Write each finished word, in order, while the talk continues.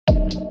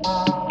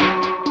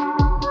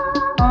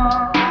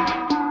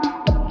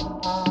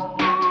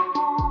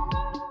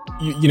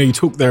You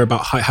talk there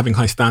about having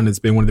high standards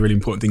being one of the really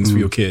important things for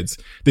your kids.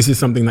 This is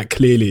something that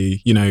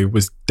clearly,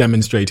 was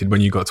demonstrated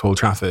when you got to Old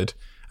Trafford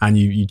and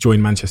you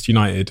joined Manchester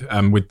United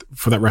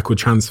for that record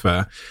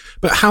transfer.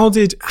 But how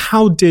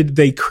did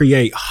they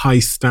create high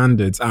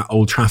standards at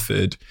Old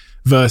Trafford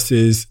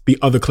versus the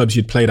other clubs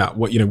you'd played at,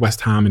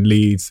 West Ham and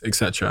Leeds,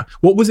 etc.?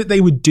 What was it they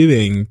were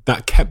doing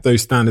that kept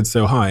those standards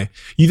so high?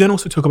 You then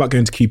also talk about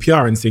going to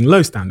QPR and seeing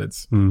low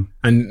standards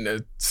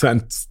and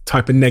certain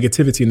type of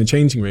negativity in the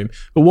changing room.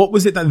 But what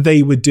was it that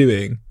they were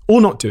doing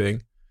or not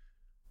doing?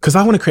 Because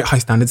I want to create high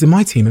standards in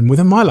my team and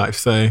within my life.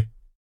 So,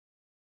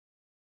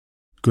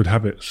 good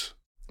habits.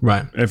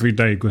 Right. Every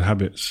day, good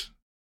habits.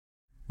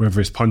 Whether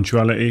it's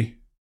punctuality,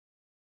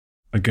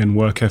 again,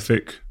 work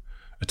ethic,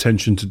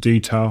 attention to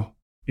detail,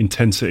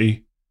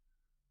 intensity,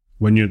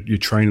 when you're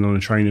training on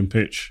a training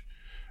pitch,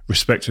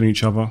 respecting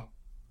each other,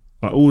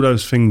 like all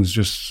those things,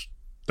 just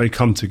they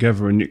come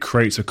together and it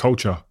creates a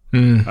culture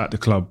at the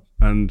club.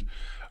 And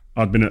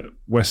I'd been at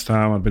West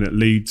Ham, I'd been at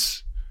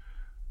Leeds,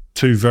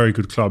 two very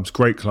good clubs,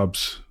 great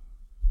clubs,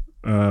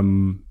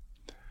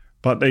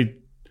 but they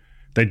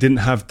didn't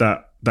have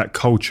that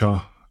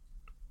culture,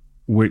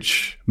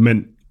 which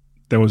meant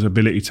there was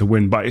ability to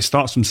win. But it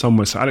starts from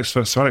somewhere. So Alex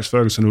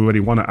Ferguson already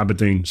won at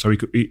Aberdeen, so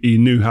he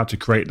knew how to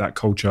create that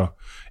culture.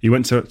 He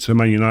went to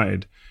Man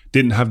United,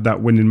 didn't have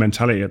that winning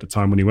mentality at the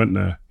time when he went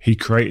there. He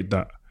created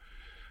that.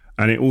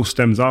 And it all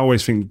stems, I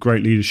always think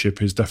great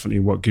leadership is definitely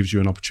what gives you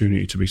an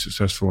opportunity to be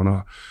successful.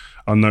 And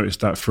I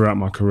noticed that throughout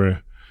my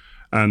career.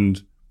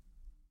 And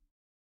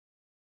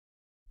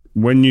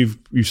when you've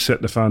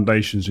set the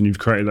foundations and you've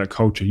created that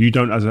culture, you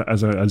don't,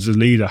 as a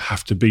leader,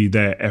 have to be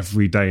there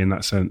every day in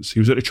that sense. He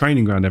was at the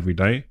training ground every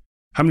day.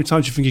 How many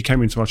times do you think he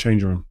came into our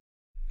changing room?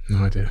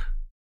 No idea.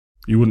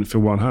 You wouldn't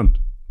feel one hand.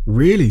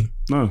 Really?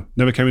 No,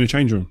 never came in the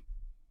changing room.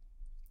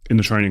 In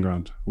the training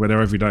ground. We're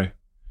there every day.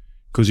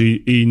 Because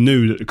he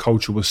knew that the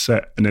culture was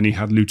set, and then he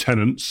had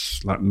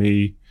lieutenants like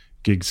me,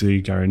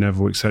 Giggsy, Gary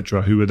Neville,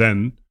 etc., who were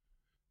then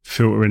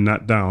filtering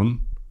that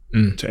down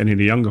to any of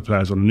the younger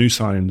players or the new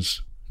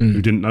signings who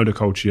didn't know the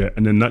culture yet.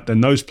 And then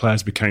those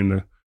players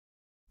became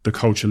the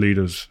culture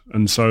leaders.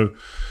 And so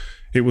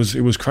it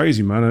was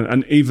crazy, man.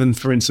 And even,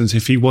 for instance,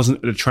 if he wasn't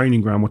at the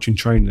training ground watching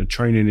training, the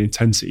training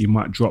intensity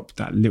might drop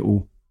that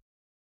little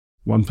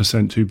 1%,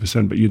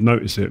 2%, but you'd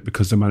notice it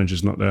because the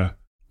manager's not there.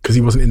 Because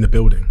he wasn't in the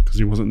building. Because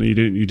he wasn't, you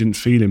didn't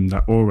feel him,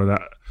 that aura,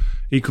 that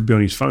he could be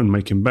on his phone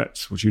making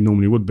bets, which he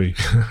normally would be,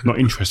 not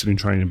interested in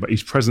training, but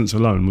his presence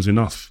alone was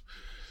enough.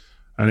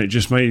 And it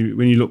just made,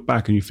 when you look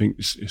back and you think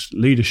it's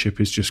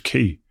leadership is just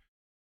key.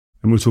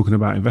 And we were talking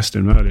about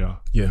investing earlier.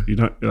 Yeah. You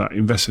don't, like,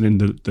 investing in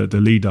the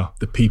leader.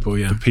 The people,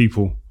 yeah. The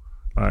people.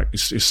 Like,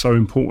 it's so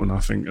important, I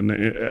think. And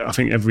I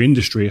think every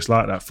industry, it's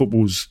like that.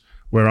 Football's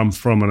where I'm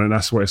from, and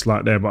that's what it's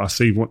like there. But I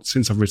see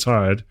since I've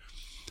retired,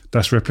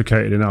 that's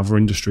replicated in other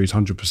industries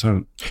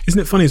 100%. Isn't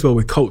it funny as well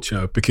with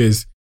culture?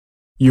 Because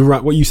you're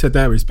right, what you said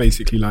there is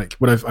basically like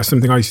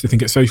something I used to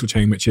think at Social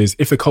Chain, which is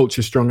if a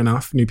culture's strong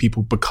enough, new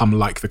people become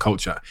like the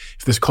culture.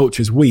 If this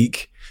culture's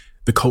weak,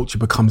 the culture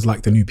becomes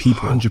like the new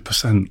people.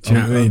 100%. Do you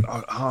know what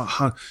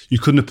I mean? You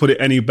couldn't have put it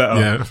any better.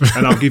 Yeah.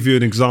 And I'll give you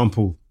an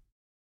example.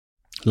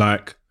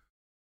 Like,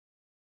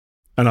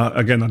 and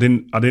I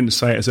didn't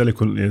say it as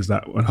eloquently as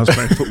that when I was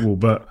playing football,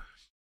 but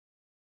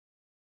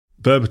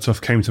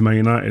Berbatov came to Man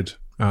United.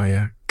 Oh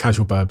yeah,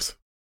 casual Burbs.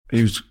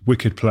 He was a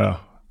wicked player,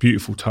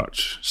 beautiful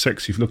touch,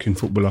 sexy looking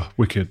footballer,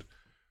 wicked.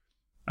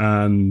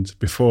 And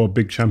before a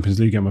big Champions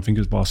League game, I think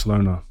it was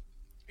Barcelona,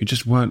 he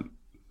just weren't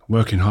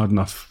working hard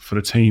enough for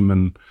the team.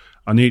 And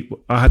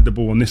I had the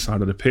ball on this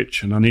side of the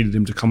pitch and I needed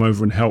him to come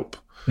over and help.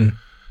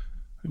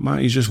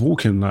 Mate, he's just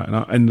walking like, and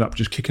I ended up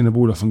just kicking the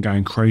ball off and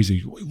going crazy.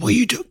 What are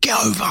you doing? Get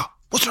over.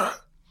 What's that?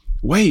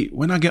 Wait,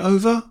 when I get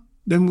over,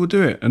 then we'll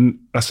do it. And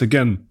that's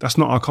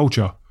not our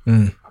culture.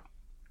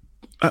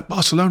 At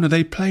Barcelona,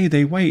 they play,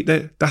 they wait.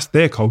 That's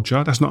their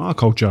culture. That's not our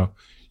culture.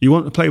 You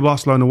want to play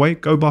Barcelona, wait,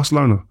 go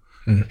Barcelona.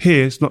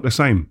 Here, it's not the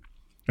same.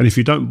 And if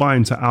you don't buy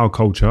into our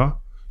culture,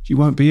 you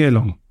won't be here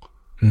long.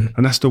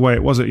 And that's the way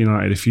it was at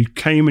United. If you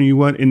came and you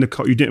weren't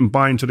you didn't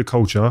buy into the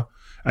culture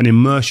and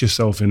immerse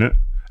yourself in it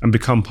and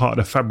become part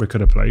of the fabric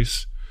of the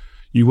place,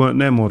 you weren't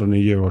there more than a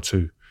year or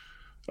two.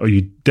 Or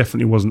you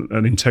definitely wasn't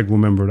an integral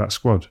member of that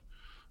squad.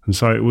 And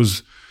so it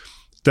was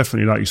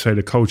definitely, like you say,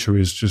 the culture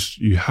is just,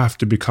 you have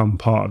to become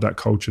part of that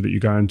culture that you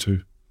go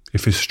into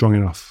if it's strong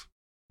enough.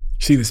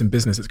 You see this in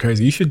business, it's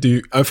crazy. You should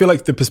do, I feel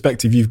like the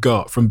perspective you've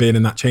got from being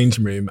in that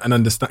changing room and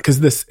understand, because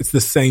it's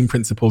the same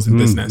principles in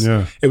business.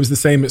 Yeah. It was the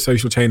same at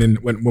Social Chain and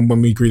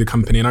when we grew the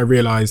company, and I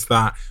realised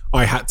that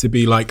I had to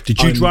be like...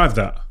 Did you drive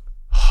that?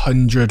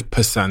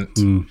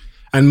 100%.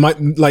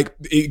 And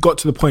it got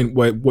to the point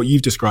where what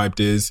you've described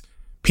is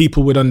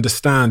people would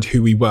understand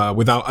who we were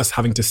without us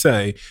having to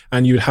say,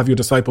 and you would have your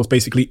disciples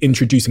basically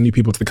introducing new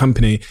people to the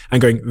company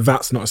and going,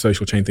 that's not a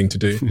Social Chain thing to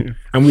do. Yeah.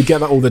 And we'd get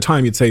that all the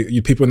time. You'd say,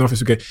 people in the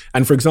office would go,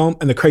 and for example,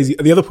 and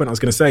the other point I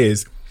was going to say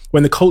is,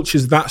 when the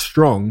culture's that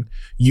strong,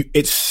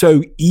 it's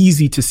so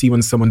easy to see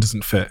when someone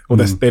doesn't fit or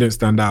they don't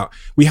stand out.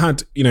 We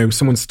had,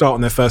 someone start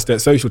on their first day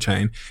at Social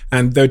Chain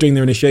and they were doing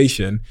their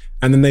initiation,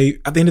 and then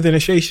at the end of the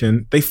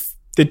initiation, they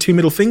did 2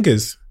 middle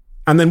fingers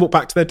and then walked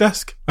back to their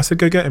desk. I said,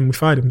 go get him. We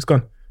fired him. He's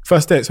gone.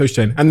 First day at Social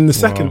Chain. And then the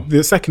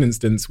second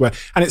instance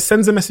and it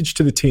sends a message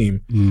to the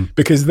team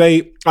because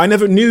I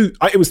never knew,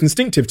 it was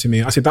instinctive to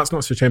me. I said, that's not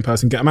a Social Chain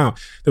person, get him out.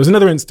 There was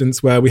another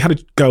instance where we had a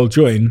girl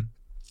join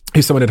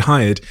who someone had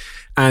hired,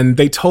 and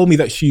they told me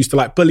that she used to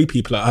like bully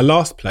people at her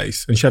last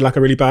place and she had like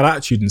a really bad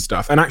attitude and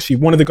stuff. And actually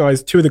two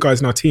of the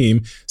guys in our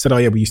team said, oh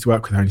yeah, we used to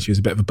work with her and she was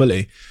a bit of a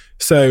bully.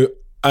 So,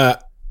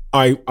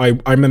 I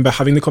remember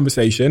having the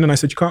conversation and I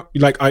said, you can't,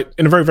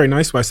 in a very, very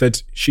nice way, I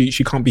said, she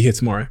can't be here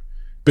tomorrow,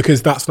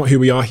 because that's not who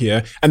we are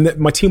here. And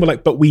my team were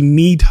like, but we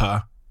need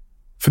her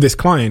for this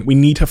client. We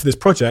need her for this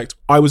project.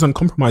 I was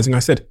uncompromising. I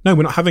said, no,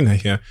 we're not having her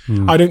here.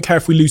 I don't care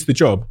if we lose the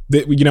job. I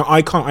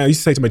used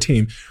to say to my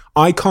team,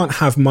 I can't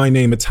have my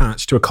name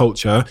attached to a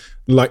culture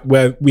like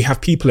where we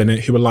have people in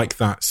it who are like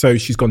that. So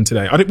she's gone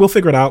today. We'll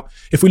figure it out.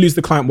 If we lose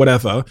the client,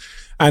 whatever.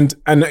 And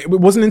it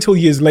wasn't until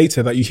years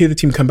later that you hear the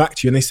team come back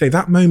to you and they say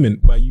that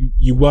moment where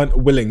you weren't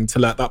willing to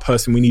let that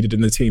person we needed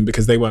in the team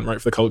because they weren't right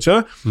for the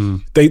culture.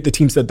 The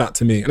team said that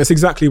to me. And it's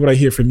exactly what I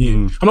hear from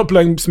you. I'm not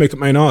blowing smoke up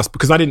my own ass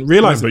because I didn't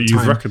realize but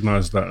you've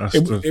recognized that.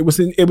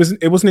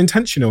 It wasn't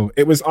intentional.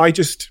 It was, I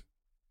just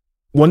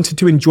wanted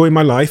to enjoy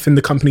my life and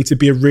the company to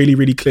be a really,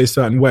 really clear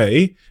certain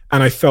way.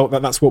 And I felt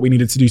that that's what we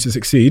needed to do to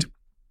succeed.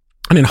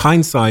 And in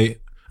hindsight,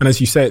 and as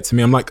you say it to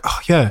me, I'm like, oh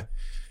yeah,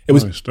 it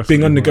was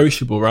being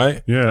unnegotiable,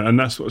 right? Yeah, and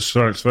that's what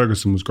Sir Alex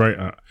Ferguson was great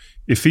at.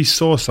 If he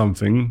saw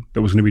something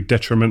that was going to be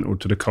detrimental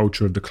to the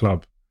culture of the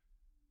club,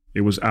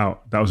 it was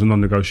out. That was a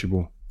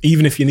non-negotiable.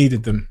 Even if you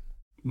needed them.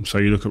 So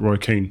you look at Roy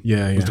Keane.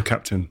 Was the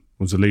captain,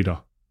 was the leader.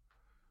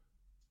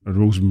 The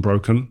rules have been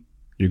broken,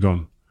 you're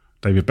gone.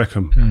 David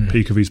Beckham,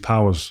 peak of his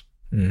powers.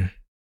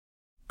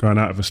 Going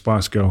out of a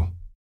Spice Girl,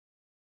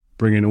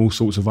 bringing all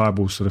sorts of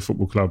eyeballs to the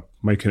football club,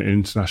 making it an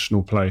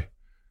international play.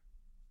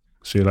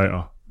 See you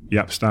later.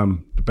 Yap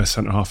Stam, the best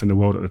centre-half in the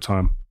world at the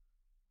time,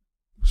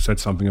 said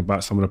something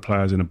about some of the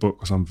players in a book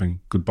or something.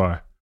 Goodbye.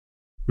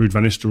 Ruud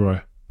van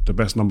Nistelrooy, the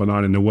best number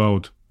 9 in the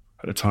world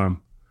at the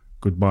time.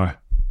 Goodbye.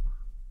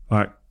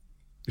 Like,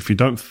 if you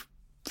don't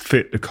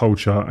fit the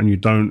culture and you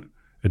don't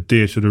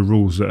adhere to the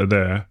rules that are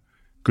there,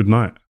 good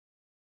night.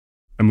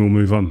 And we'll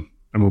move on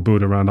and we'll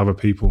build around other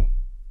people.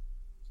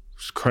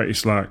 It's crazy.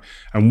 It's like,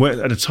 and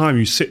at the time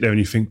you sit there and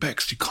you think,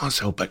 Bex, you can't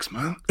sell Bex,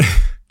 man.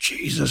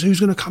 Jesus,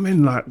 who's going to come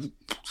in? Like,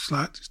 it's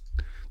like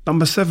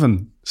number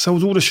 7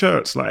 sells all the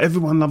shirts. Like,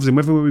 everyone loves him.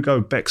 Everywhere we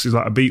go, Bex is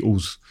like a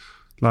Beatles.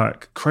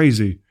 Like,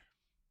 crazy.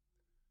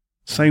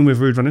 Same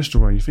with Ruud van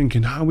Nistelrooy. You're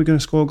thinking, how are we going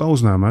to score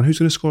goals now, man? Who's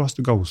going to score us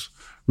the goals?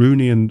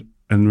 Rooney and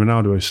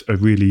Ronaldo are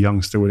really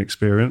young, still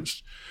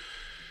inexperienced.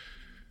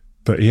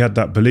 But he had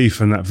that belief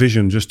and that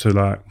vision just to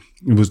like,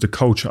 it was the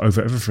culture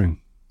over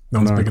everything. No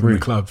one's bigger than the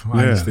club.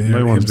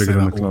 No one's bigger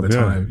than the club.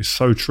 Yeah, it's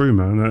so true,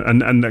 man.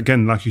 And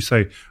again, like you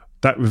say,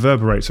 that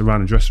reverberates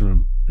around the dressing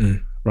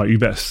room. Right, you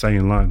better stay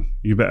in line.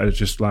 You better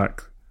just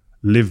like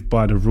live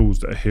by the rules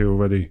that are here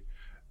already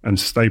and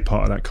stay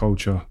part of that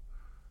culture,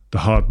 the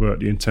hard work,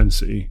 the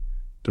intensity,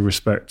 the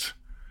respect.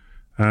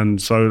 And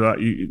so like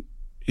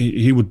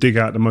he would dig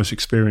out the most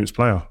experienced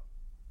player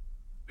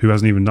who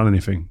hasn't even done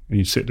anything. And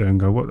you'd sit there and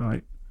go,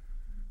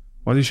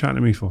 why is he shouting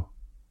at me for?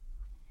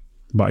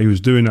 But he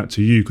was doing that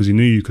to you because he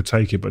knew you could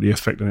take it, but the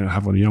effect that it would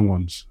have on the young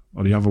ones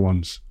or the other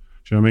ones.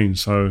 Do you know what I mean?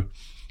 So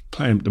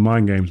playing the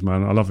mind games,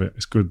 man, I love it.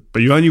 It's good. But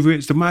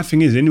the mad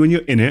thing is, when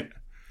you're in it,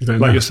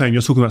 you're saying,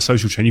 you're talking about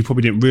Social Chain, you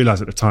probably didn't realise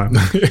at the time.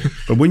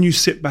 But when you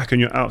sit back and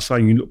you're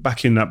outside and you look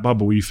back in that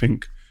bubble, you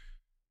think,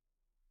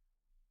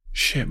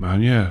 shit,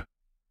 man, yeah.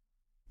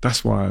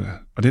 That's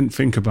why I didn't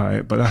think about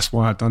it, but that's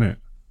why I done it.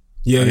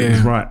 Yeah, It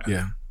was right.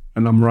 Yeah.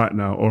 And I'm right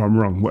now, or I'm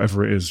wrong,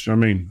 whatever it is. Do you know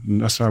what I mean?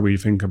 And that's how we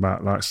think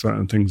about like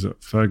certain things that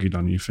Fergie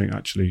done. You think,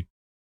 actually,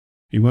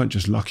 he weren't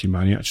just lucky,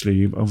 man.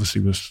 He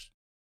obviously was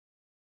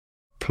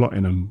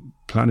plotting and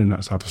planning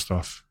that type of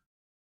stuff.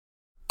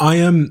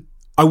 I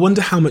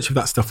wonder how much of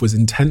that stuff was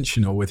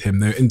intentional with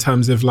him, though, in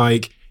terms of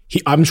like,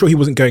 I'm sure he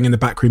wasn't going in the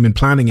back room and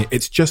planning it.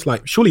 It's just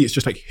like, surely it's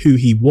just like who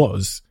he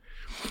was.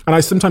 And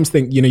I sometimes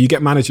think, you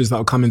get managers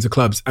that'll come into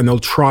clubs and they'll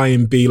try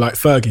and be like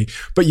Fergie,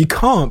 but you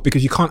can't,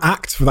 because you can't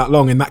act for that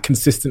long and that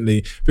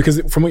consistently. Because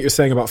from what you're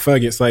saying about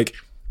Fergie, it's like,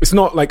 it's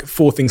not like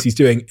 4 things he's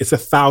doing. It's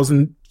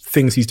 1,000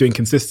 things he's doing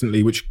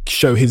consistently, which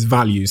show his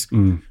values,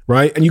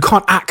 right? And you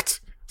can't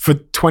act for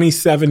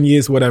 27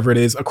 years, whatever it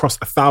is,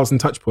 across 1,000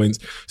 touch points.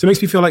 So it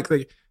makes me feel like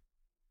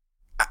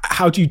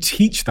how do you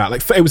teach that?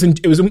 Like it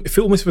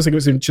almost feels like it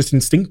was just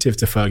instinctive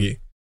to Fergie.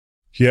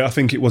 Yeah, I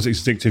think it was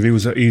instinctive.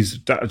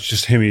 That's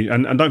just him.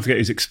 And don't forget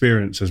his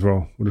experience as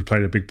well would have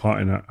played a big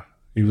part in that.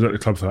 He was at the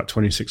club for like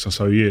 26 or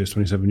so years,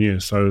 27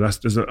 years. So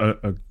there's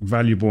a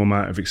valuable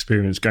amount of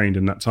experience gained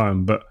in that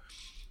time. But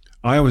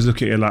I always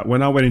look at it like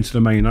when I went into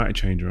the Man United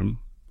change room,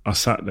 I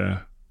sat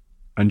there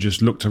and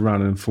just looked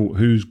around and thought,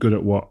 who's good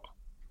at what?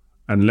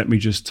 And let me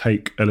just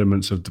take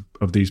elements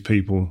of these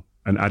people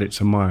and add it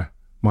to my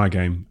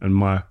game and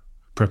my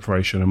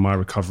preparation and my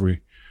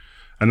recovery.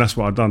 And that's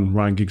what I've done.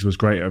 Ryan Giggs was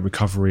great at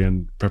recovery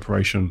and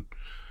preparation,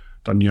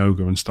 done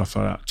yoga and stuff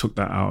like that, took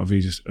that out of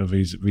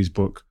his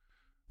book.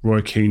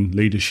 Roy Keane,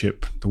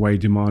 leadership, the way he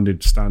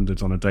demanded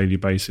standards on a daily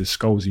basis,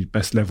 Scholesy,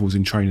 best levels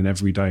in training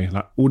every day.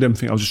 Like all them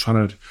things, I was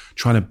just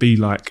trying to be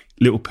like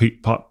little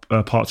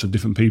parts of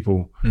different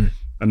people.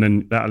 And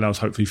then that allows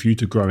hopefully for you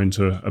to grow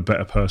into a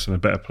better person, a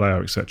better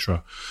player,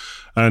 etc.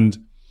 And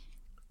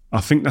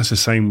I think that's the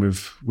same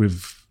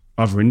with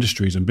other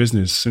industries and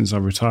business. Since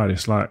I've retired,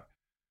 it's like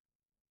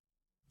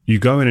you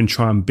go in and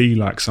try and be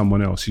like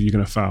someone else, you're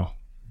going to fail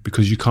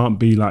because you can't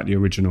be like the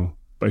original.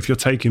 But if you're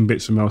taking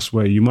bits from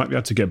elsewhere, you might be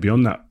able to get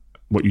beyond that,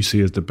 what you see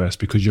as the best,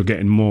 because you're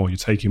getting more, you're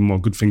taking more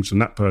good things from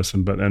that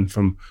person, but then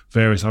from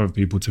various other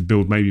people to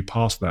build maybe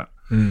past that.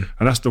 And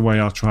that's the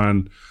way I try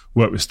and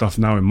work with stuff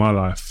now in my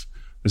life.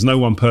 There's no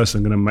one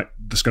person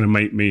that's going to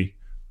make me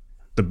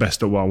the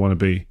best at what I want to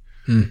be.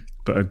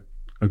 But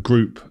a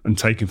group and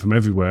taking from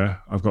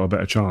everywhere, I've got a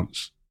better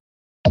chance.